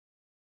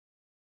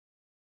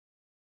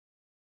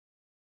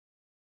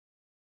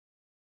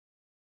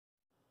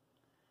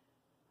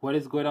What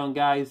is going on,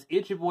 guys?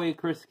 It's your boy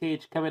Chris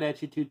Cage coming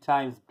at you 2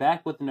 times,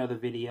 back with another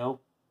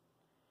video.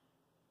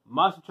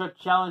 Monster Truck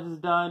Challenge is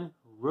done,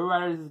 Real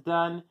Riders is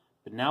done,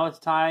 but now it's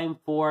time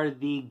for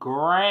the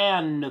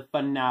grand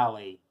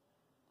finale.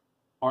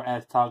 Or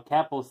as Todd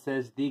Capel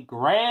says, the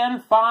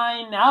grand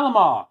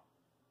finale.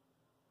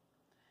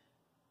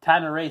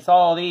 Time to race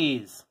all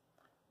these.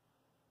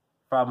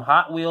 From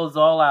Hot Wheels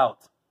All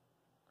Out.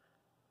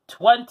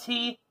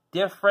 20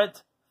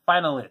 different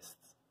finalists.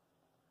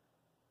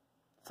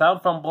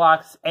 Some from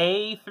blocks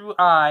A through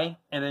I,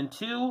 and then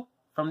 2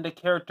 from the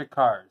Charecter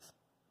Cars.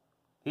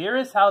 Here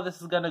is how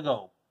this is going to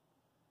go.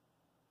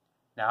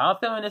 Now, I'm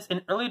filming this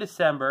in early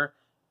December,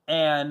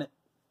 and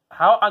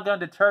how I'm going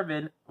to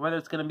determine whether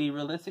it's going to be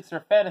Realistix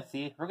or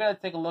Fantasy, we're going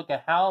to take a look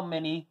at how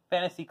many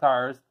Fantasy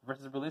cars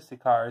versus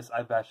Realistic cars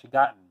I've actually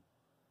gotten.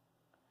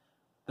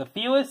 The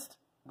fewest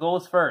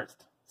goes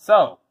first.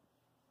 So,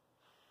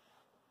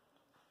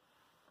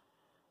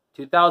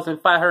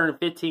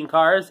 2,515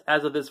 cars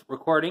as of this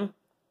recording,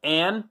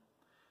 and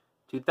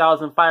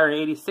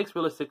 2,586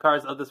 realistic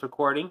cars of this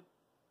recording.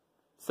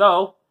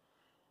 So,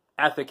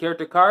 after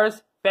Charecter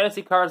Cars,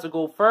 Fantasy cars will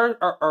go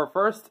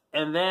first,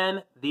 and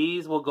then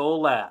these will go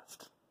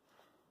last.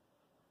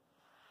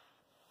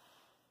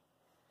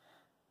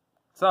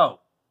 So,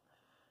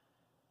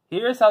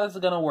 here's how this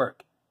is going to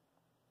work.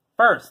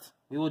 First,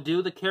 we will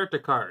do the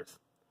Charecter Cars.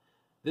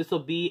 This will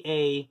be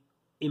a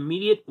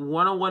immediate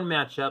one-on-one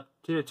matchup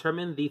to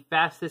determine the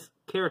fastest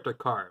Charecter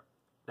car.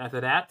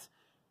 After that,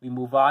 we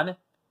move on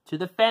to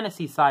the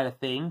fantasy side of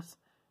things,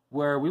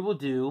 where we will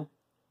do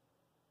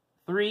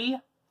three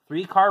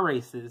car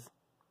races,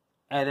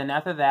 and then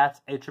after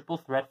that, a triple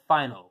threat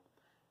final.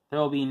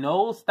 There will be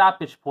no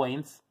stoppage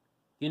points.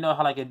 You know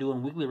how like I do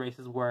in weekly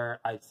races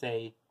where I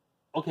say,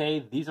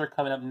 okay, these are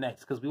coming up next,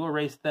 because we will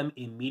race them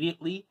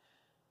immediately,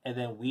 and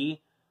then we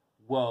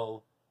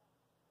will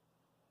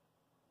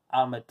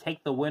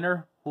take the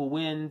winner who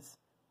wins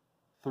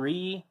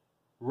 3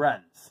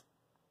 runs.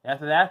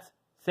 After that,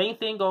 same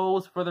thing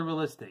goes for the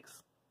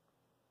Realistix.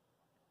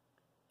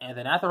 And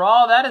then after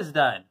all that is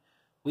done,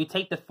 we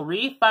take the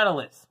 3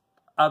 finalists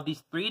of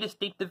these 3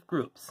 distinctive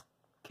groups,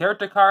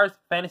 Charecter Cars,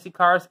 Fantasy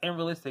Cars, and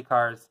Realistic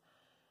Cars,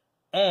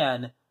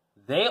 and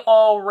they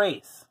all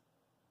race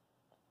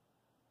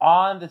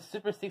on the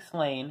Super 6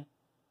 lane,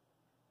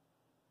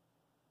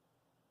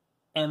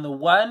 and the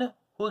one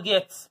who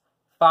gets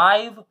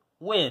 5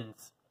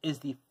 wins is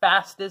the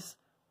fastest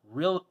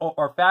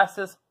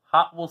fastest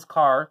Hot Wheels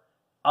car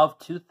of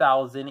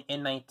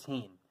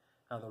 2019.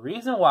 Now, the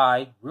reason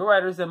why Real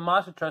Riders and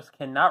Monster Trucks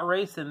cannot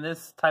race in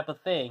this type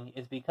of thing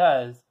is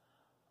because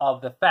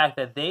of the fact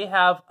that they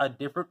have a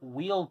different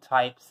wheel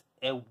types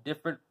and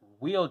different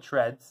wheel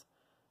treads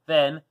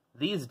than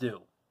these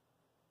do.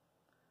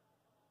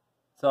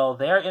 So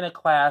they're in a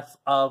class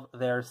of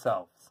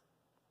themselves.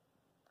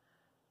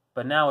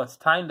 But now it's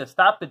time to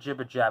stop the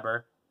jibber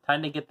jabber,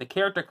 time to get the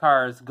Charecter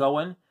Cars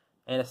going,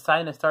 and it's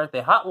time to start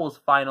the Hot Wheels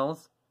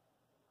finals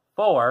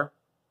for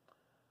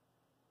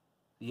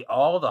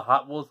all the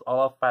Hot Wheels All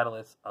Out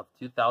finalists of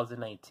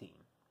 2019.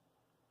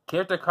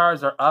 Charecter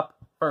Cars are up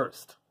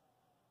first.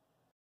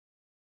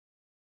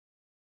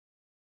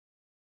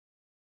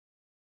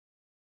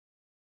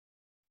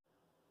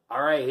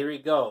 Alright, here we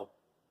go.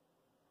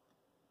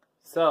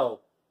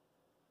 So,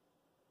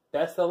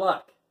 best of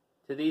luck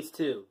to these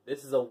 2.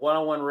 This is a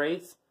one-on-one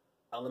race,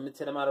 a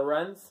limited amount of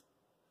runs.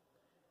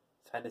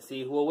 Time to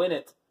see who will win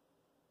it.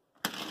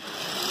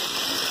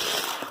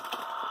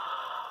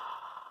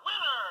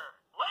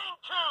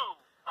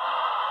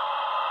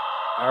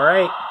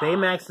 Alright,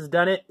 Baymax has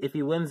done it. If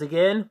he wins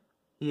again,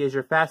 he is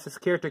your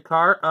fastest Charecter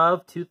car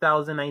of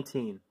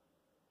 2019.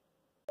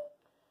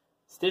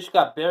 Stitch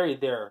got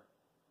buried there.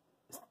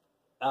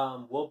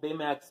 Will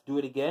Baymax do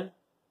it again?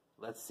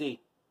 Let's see.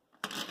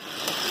 Winner,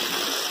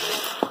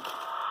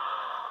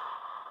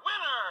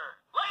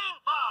 lane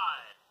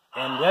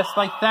 5. And just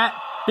like that,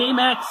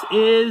 Baymax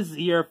is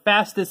your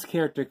fastest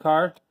Charecter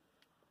car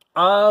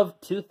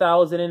of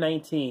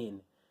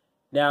 2019.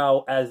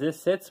 Now, as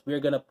this sits, we're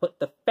going to put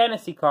the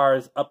Fantasy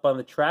cars up on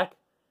the track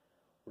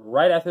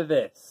right after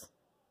this.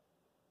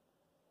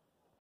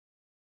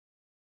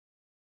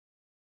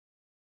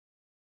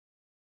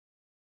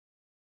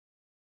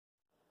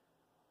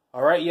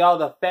 Alright, y'all,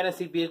 the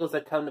Fantasy vehicles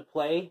that come to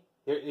play.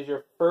 Here is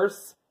your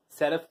first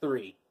set of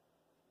 3.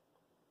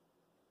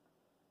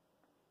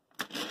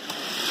 Winner,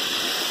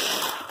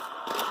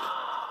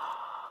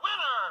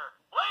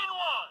 lane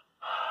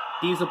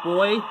 1. Diesel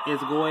Boy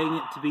is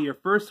going to be your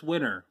first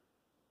winner.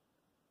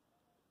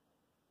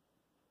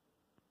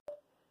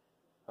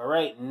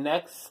 Alright,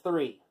 next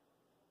 3.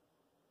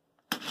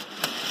 Winner,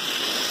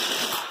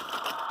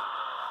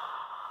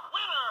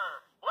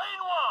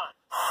 lane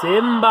 1.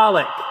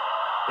 Symbolic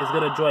is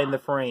going to join the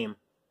frame.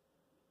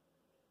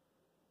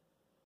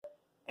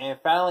 And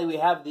finally, we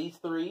have these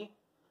 3.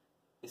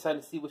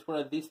 Decided to see which one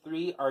of these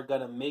 3 are going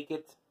to make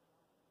it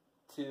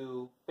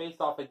to face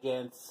off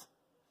against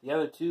the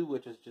other 2,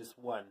 which is just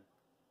 1,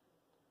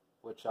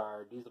 which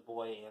are Diesel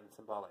Boy and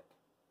Symbolic.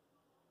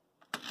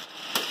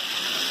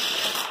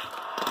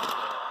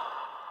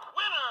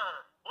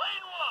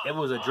 It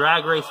was a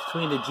drag race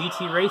between the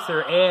GT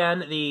Racer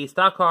and the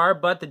stock car,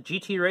 but the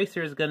GT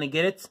Racer is going to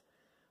get it.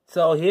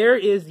 So here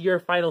is your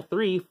final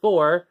three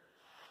for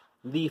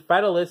the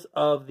finalists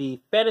of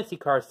the fantasy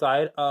car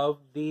side of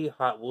the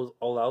Hot Wheels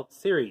All Out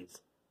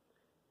series.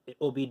 It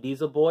will be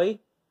Diesel Boy,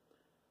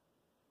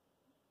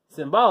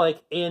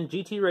 Symbolic, and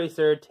GT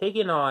Racer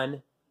taking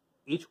on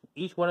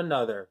each one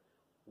another.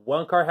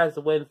 One car has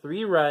to win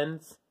 3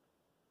 runs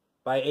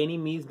by any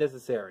means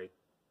necessary.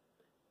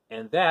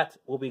 And that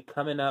will be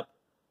coming up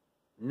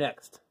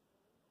next.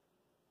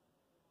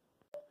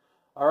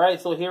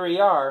 Alright, so here we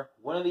are.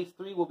 One of these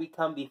 3 will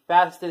become the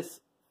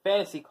fastest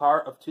fantasy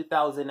car of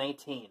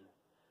 2019.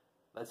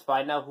 Let's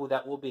find out who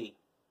that will be.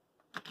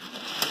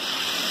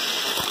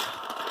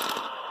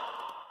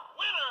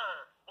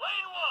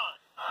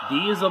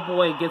 Diesel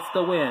Boy gets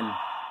the win.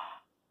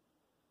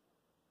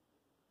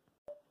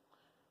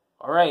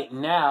 Alright,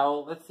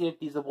 now let's see if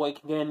Diesel Boy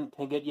can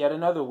get yet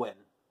another win.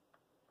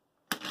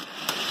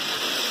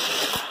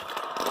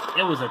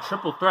 It was a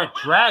triple threat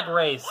drag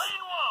race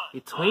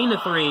between the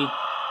 3.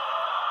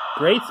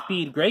 Great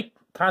speed, great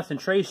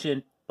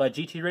concentration, but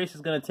GT Racer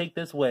is going to take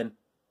this win.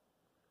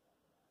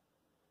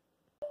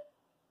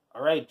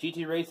 Alright,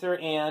 GT Racer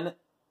and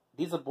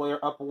Diesel Boy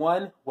are up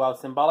 1, while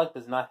Symbolic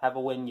does not have a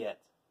win yet.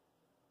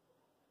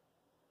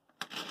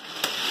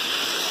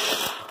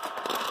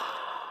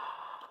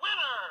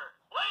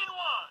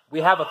 We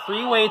have a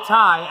 3-way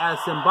tie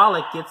as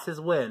Symbolic gets his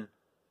win.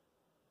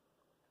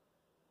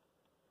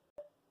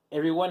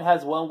 Everyone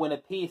has 1 win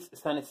apiece.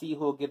 It's time to see who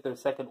will get their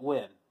second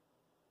win.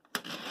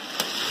 Winner,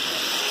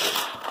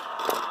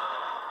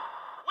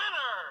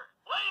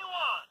 lane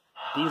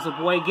 1. Diesel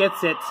Boy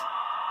gets it.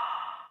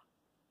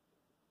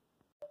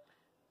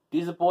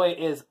 Diesel Boy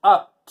is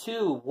up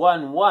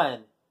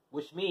 2-1-1,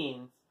 which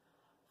means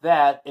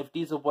that if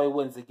Diesel Boy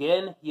wins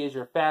again, he is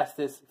your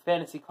fastest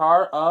fantasy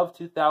car of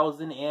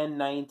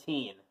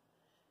 2019.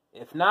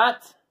 If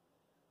not,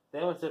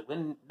 then we're just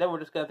going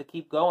to have to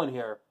keep going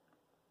here.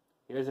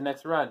 Here's the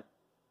next run.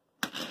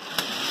 Winner,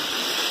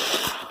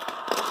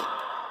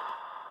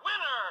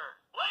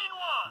 lane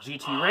 1.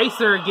 GT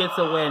Racer gets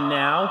a win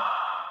now.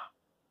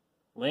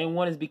 Lane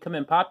 1 is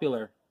becoming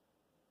popular.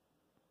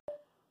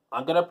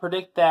 I'm going to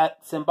predict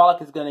that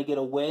Symbolic is going to get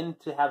a win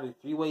to have a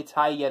 3-way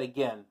tie yet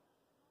again.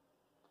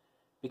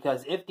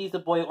 Because if Diesel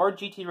Boy or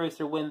GT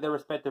Racer win their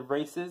respective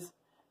races,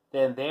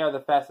 then they are the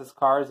fastest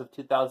cars of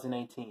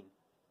 2018.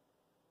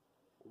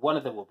 One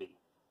of them will be.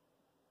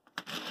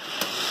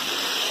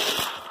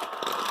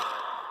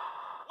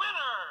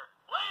 Winner,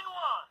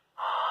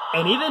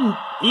 lane 1.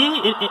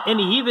 And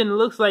he even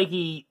looks like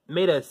he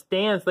made a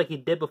stance like he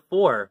did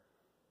before.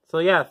 So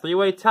yeah,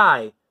 3-way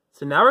tie.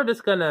 So now we're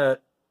just gonna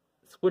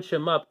switch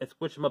him up and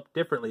switch him up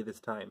differently this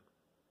time.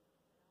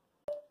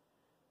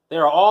 They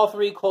are all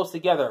 3 close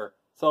together.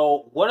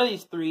 So one of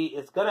these 3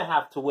 is gonna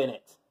have to win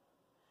it.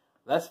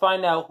 Let's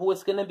find out who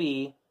it's gonna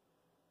be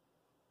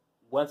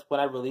when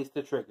I release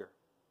the trigger.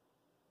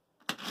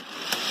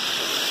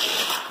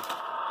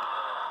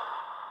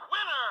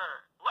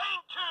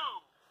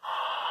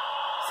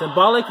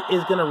 Symbolic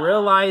is going to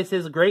realize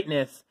his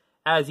greatness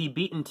as he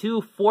beaten 2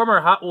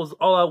 former Hot Wheels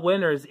All-Out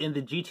winners in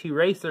the GT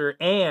Racer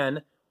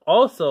and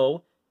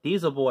also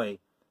Diesel Boy.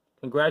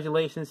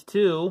 Congratulations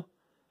to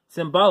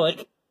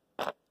Symbolic.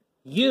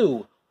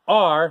 You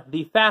are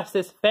the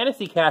fastest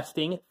fantasy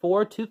casting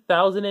for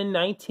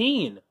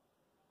 2019.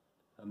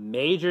 A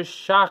major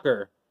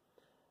shocker.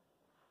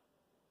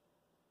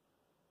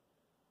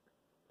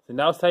 So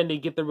now it's time to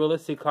get the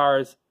Realistix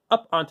cars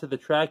up onto the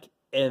track,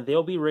 and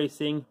they'll be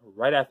racing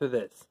right after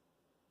this.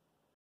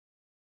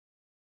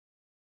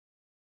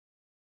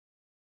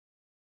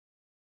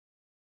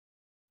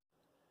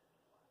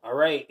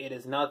 Alright, it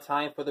is now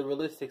time for the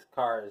Realistix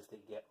cars to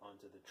get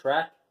onto the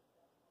track.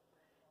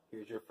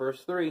 Here's your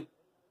first 3. Winner,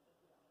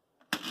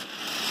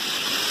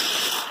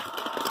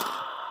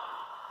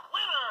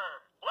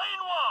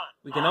 lane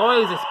 1. We can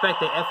always expect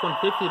the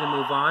F-150 to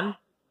move on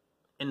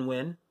and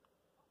win.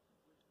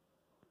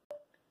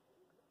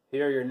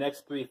 Here are your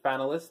next 3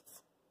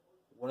 finalists.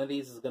 One of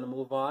these is going to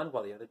move on,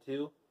 while the other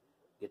 2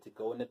 get to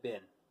go in the bin.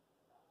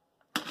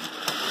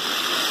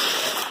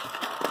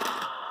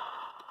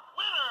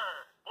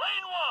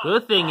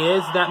 Good thing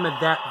is that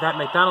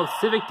McDonald's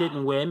Civic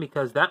didn't win,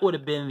 because that would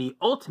have been the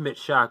ultimate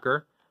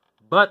shocker.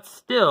 But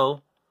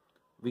still,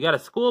 we got a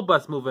school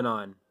bus moving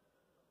on.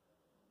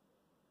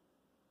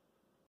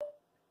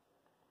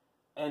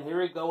 And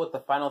here we go with the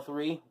final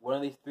 3. One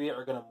of these 3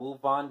 are going to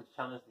move on to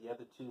challenge the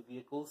other 2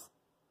 vehicles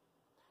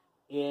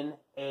in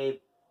a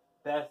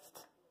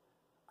best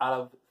out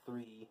of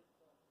 3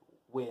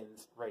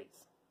 wins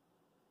race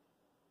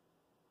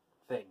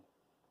thing.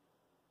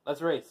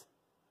 Let's race.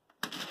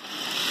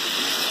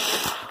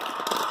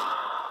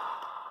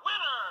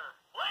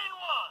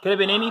 Could have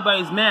been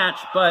anybody's match,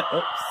 but,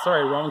 oh,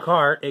 sorry, wrong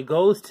car. It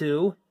goes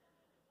to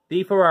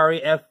the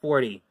Ferrari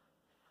F40.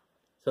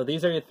 So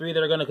these are your 3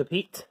 that are going to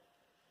compete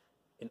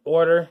in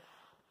order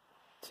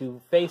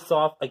to face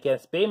off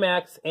against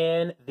Baymax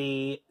and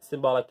the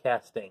Symbolic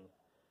casting.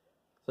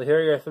 So here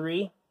are your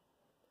 3.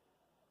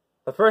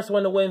 The first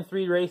one to win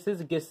 3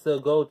 races gets to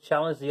go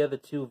challenge the other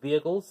 2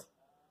 vehicles.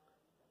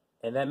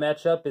 And that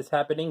matchup is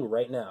happening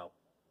right now.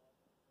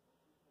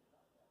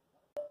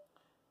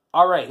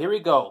 Alright, here we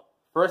go.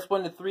 First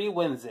one to 3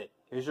 wins it.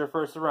 Here's your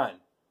first run.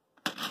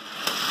 Winner,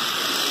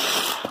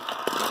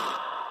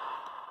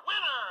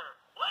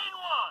 lane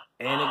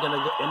 1. And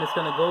it's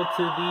gonna go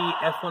to the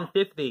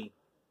F-150.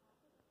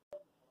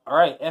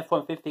 Alright,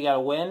 F-150 got a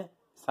win.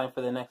 It's time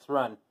for the next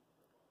run.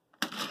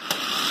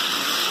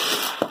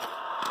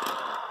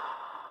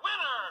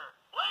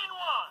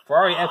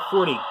 Ferrari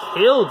F40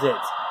 killed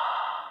it.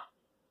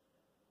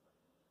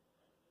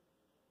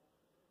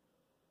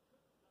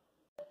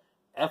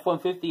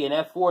 F-150 and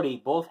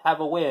F40 both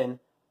have a win.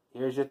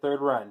 Here's your third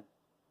run.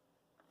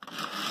 Winner,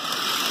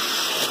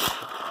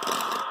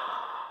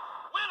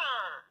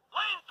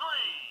 lane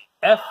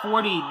 3.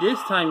 F40 this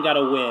time got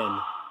a win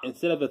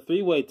instead of a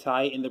 3-way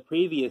tie in the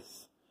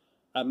previous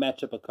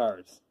matchup of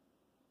cars.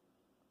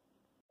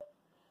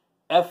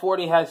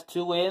 F40 has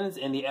 2 wins,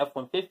 and the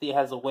F-150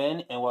 has a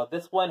win, and while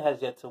this one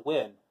has yet to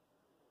win.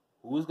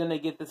 Who's going to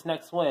get this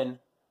next win?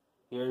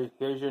 Here's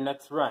your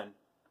next run.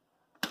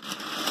 Winner,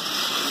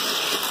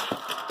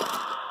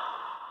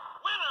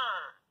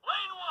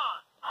 lane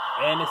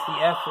 1. And it's the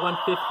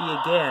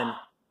F-150 again.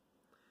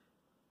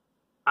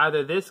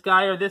 Either this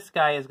guy or this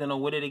guy is going to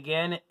win it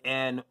again,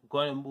 and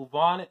going to move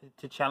on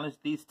to challenge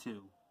these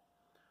 2.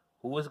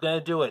 Who is going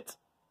to do it?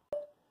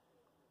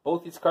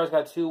 Both these cars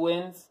got 2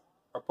 wins.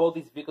 Or both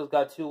these vehicles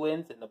got 2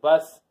 wins, and the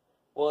bus,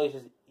 well,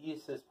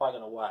 he's just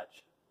probably going to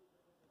watch.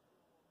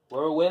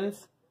 Whoever wins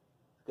is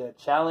going to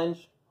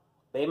challenge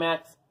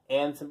Baymax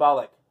and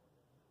Symbolic.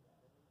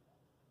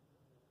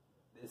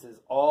 This is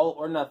all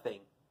or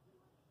nothing.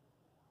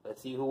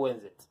 Let's see who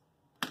wins it.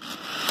 Winner,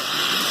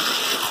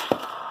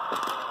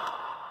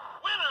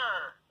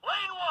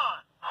 lane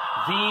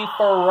 1. The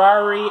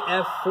Ferrari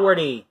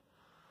F40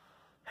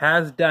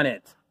 has done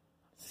it.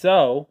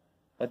 So,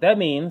 what that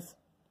means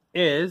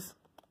is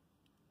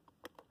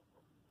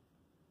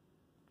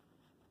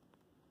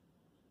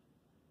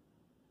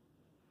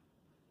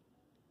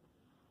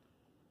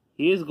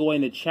he is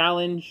going to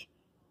challenge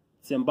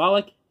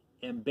Symbolic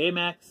and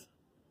Baymax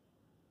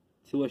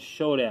to a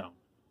showdown.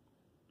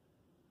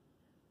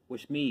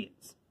 Which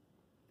means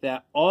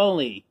that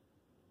only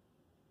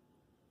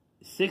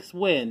 6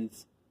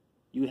 wins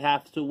you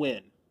have to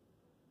win.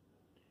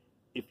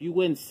 If you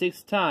win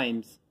 6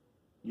 times,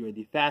 you're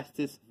the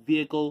fastest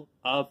vehicle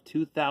of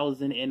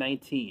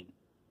 2019.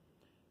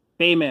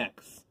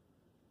 Baymax,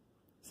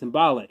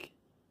 Symbolic,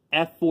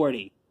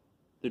 F40,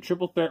 the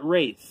triple threat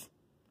race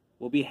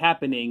will be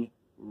happening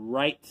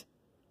right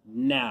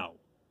now.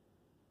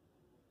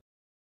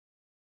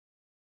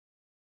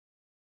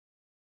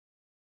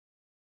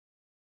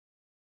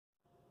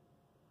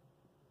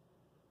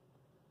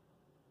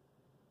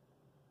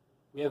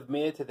 We have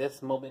made it to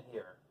this moment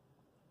here.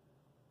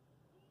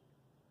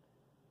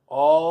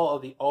 All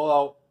of the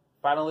all-out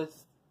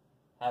finalists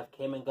have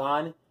came and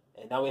gone,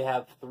 and now we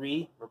have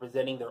 3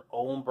 representing their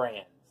own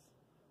brands.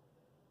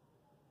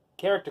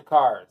 Charecter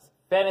Cars,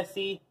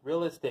 Fantasy,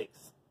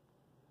 Realistix.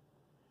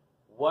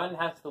 One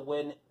has to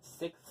win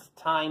 6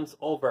 times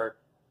over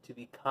to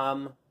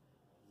become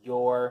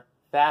your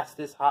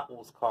fastest Hot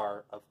Wheels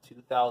car of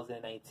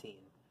 2019.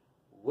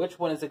 Which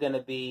one is it going to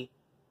be?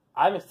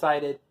 I'm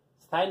excited.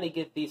 It's time to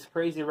get these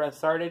crazy runs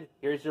started.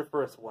 Here's your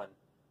first one.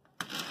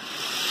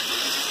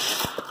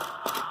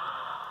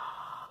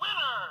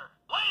 Winner,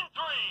 lane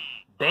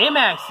 3.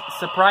 Baymax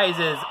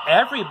surprises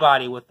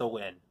everybody with the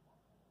win.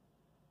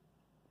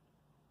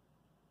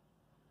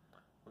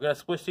 We're going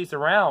to switch these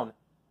around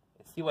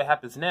and see what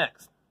happens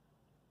next.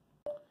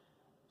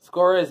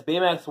 Score is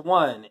Baymax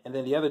 1, and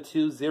then the other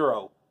 2,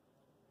 0.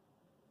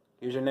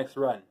 Here's your next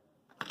run.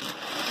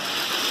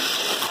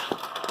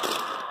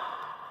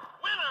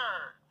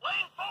 Winner,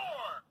 lane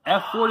 4.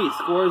 F40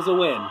 scores a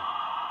win.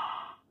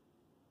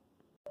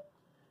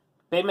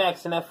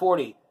 Baymax and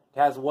F40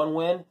 has 1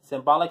 win.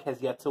 Symbolic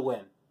has yet to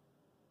win.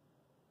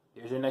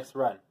 Here's your next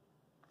run.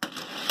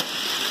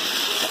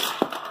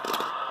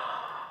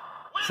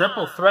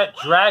 Triple threat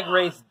drag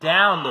race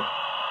down the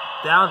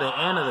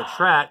end of the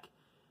track.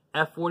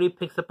 F40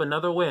 picks up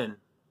another win.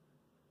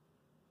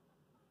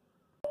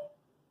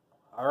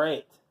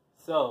 Alright,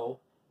 so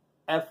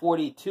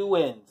F40 2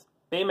 wins.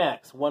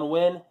 Baymax 1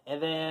 win,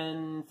 and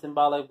then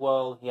Symbolic,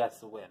 well, he has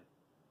to win.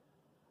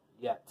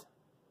 Yet.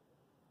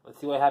 Let's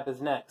see what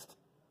happens next.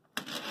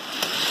 Winner,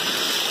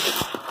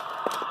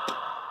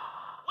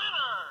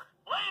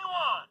 lane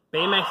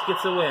 1. Baymax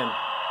gets a win.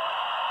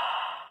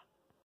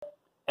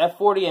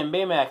 F40 and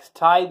Baymax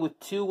tied with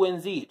 2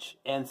 wins each,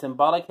 and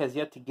Symbolic has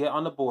yet to get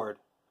on the board.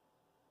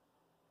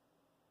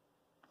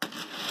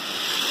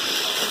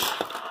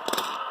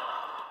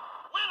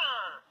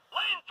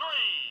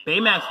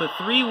 Baymax with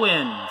 3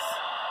 wins.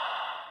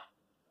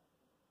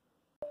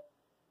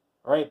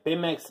 Alright,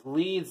 Baymax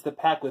leads the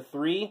pack with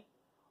 3,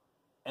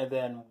 and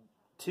then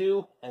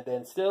 2, and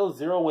then still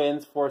 0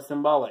 wins for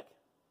Symbolic.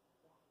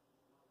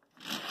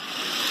 Winner,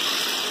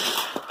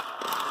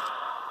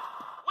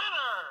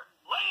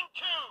 lane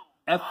 2.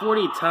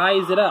 F40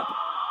 ties it up.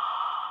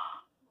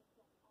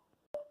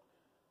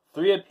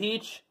 3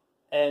 apiece,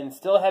 and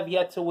still have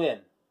yet to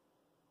win.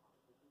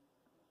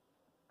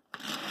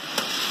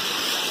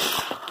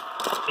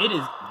 It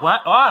is,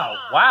 what?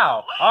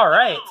 Wow. All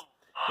right.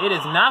 It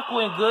is not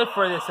going good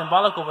for the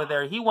Symbolic over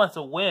there. He wants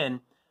a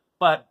win,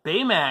 but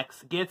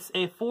Baymax gets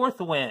a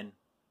 4th win.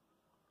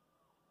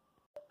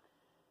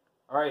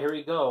 All right, here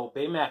we go.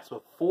 Baymax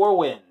with 4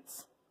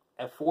 wins.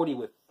 F40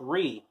 with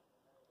 3.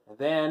 And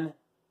then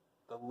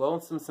the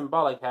lonesome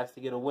Symbolic has to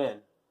get a win.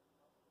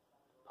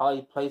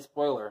 Probably play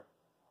spoiler.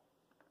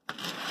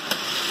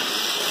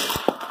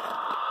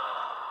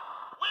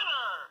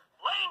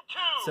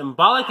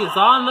 Symbolic is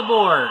on the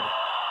board.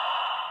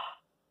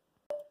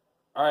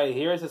 Alright,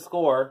 here's the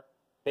score.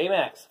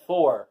 Baymax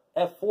 4,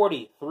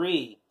 F40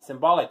 3,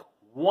 Symbolic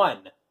 1.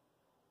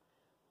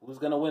 Who's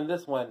going to win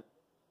this one?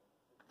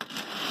 Winner,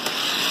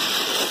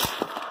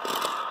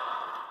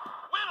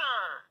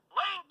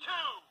 lane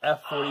 2.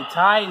 F40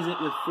 ties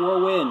it with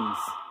 4 wins.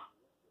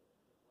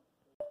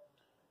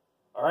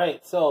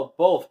 Alright, so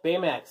both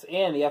Baymax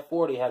and the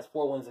F40 has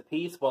 4 wins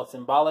apiece, while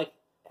Symbolic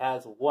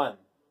has 1.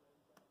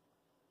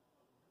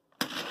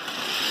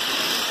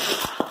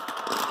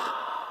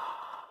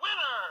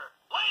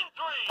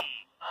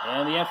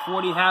 And the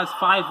F40 has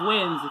 5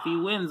 wins. If he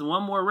wins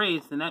one more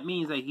race, then that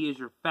means that he is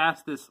your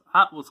fastest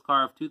Hot Wheels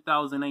car of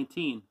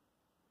 2019.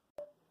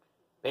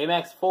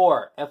 Baymax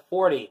 4,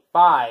 F40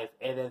 5,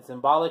 and then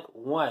Symbolic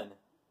 1.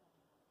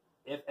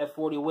 If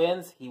F40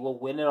 wins, he will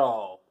win it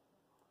all.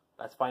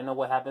 Let's find out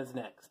what happens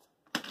next.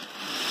 Winner,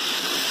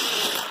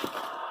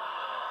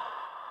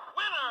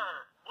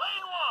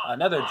 lane 1.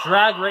 Another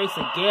drag race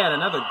again.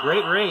 Another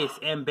great race.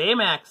 And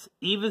Baymax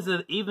evens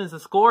the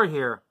score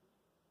here.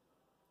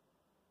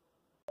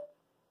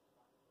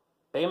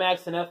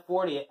 Baymax and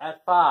F40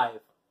 at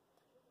 5.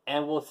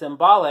 And will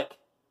Symbolic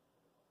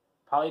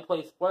probably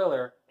play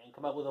spoiler and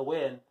come up with a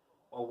win?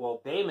 Or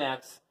will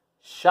Baymax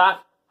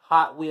shock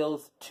Hot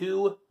Wheels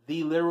to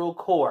the literal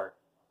core?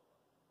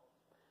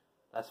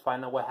 Let's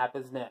find out what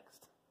happens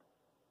next.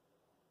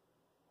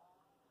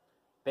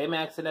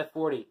 Baymax and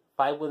F40,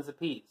 5 wins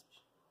apiece.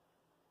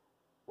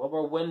 One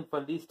more win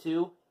from these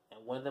two,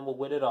 and one of them will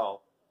win it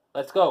all.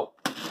 Let's go.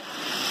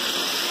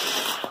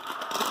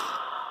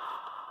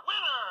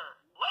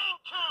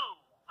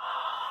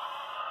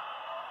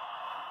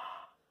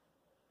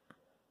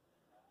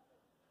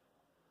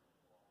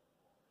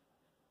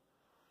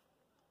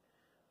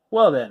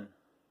 Well then,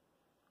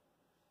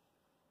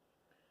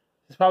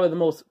 it's probably the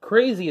most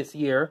craziest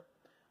year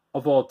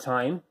of all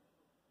time.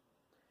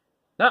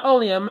 Not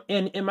only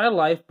in my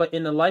life, but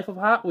in the life of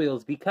Hot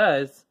Wheels,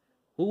 because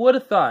who would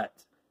have thought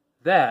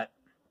that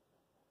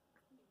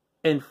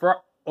a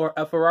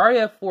Ferrari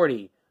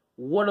F40,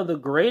 one of the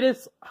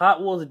greatest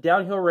Hot Wheels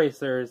downhill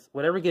racers,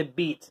 would ever get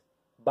beat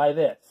by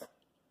this?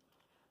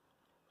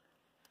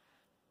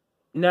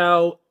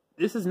 Now,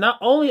 this is not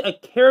only a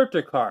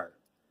character car.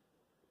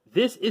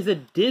 This is a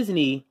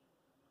Disney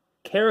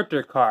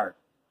character car.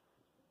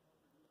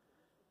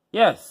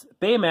 Yes,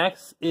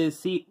 Baymax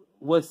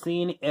was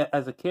seen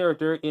as a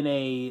character in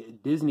a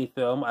Disney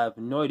film. I have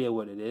no idea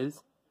what it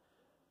is.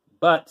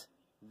 But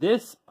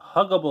this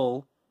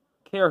huggable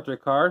character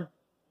car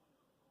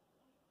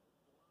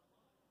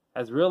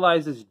has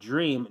realized his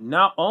dream,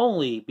 not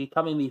only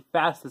becoming the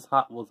fastest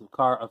Hot Wheels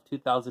car of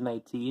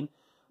 2019,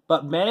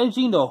 but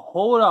managing to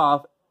hold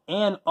off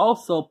and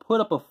also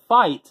put up a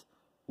fight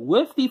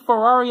with the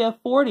Ferrari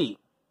F40.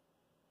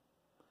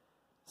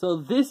 So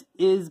this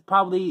is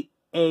probably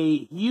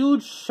a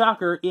huge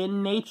shocker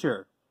in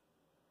nature.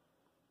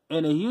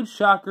 And a huge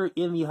shocker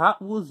in the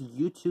Hot Wheels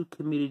YouTube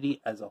community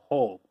as a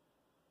whole.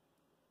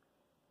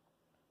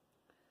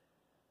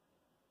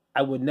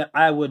 I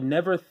would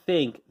never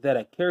think that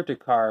a character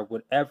car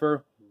would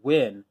ever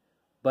win.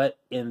 But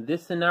in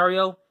this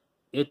scenario,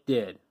 it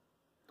did.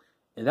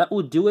 And that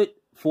will do it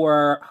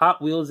for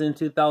Hot Wheels in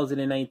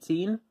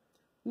 2019.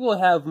 We will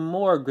have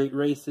more great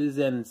races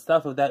and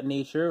stuff of that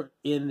nature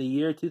in the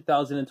year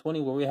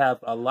 2020, where we have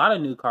a lot of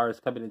new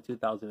cars coming in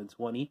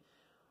 2020,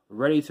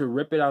 ready to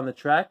rip it on the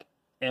track,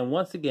 and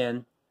once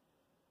again,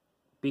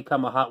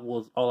 become a Hot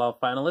Wheels All-Out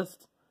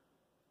finalist,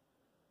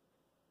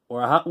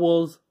 or a Hot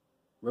Wheels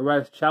Red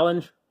Race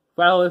Challenge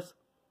finalist,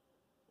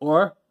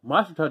 or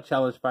Monster Truck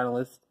Challenge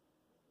finalist,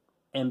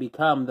 and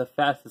become the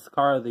fastest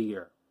car of the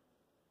year.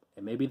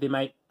 And maybe they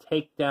might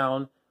take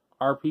down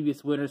our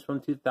previous winners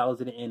from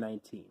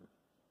 2019.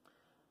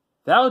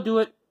 That'll do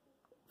it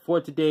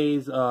for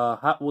today's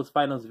Hot Wheels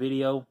Finals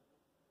video.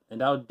 And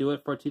that'll do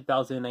it for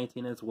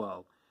 2019 as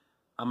well.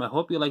 I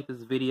hope you like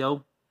this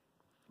video.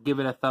 Give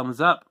it a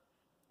thumbs up.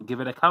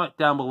 Give it a comment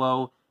down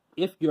below.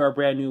 If you are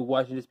brand new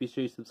watching this, be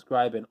sure you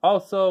subscribe. And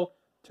also,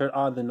 turn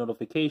on the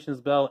notifications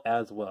bell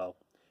as well.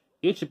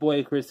 It's your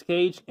boy, Chris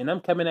Cage. And I'm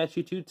coming at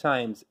you 2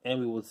 times.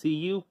 And we will see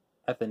you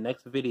at the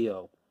next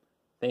video.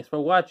 Thanks for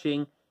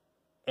watching.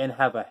 And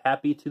have a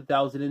happy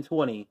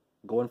 2020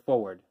 going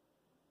forward.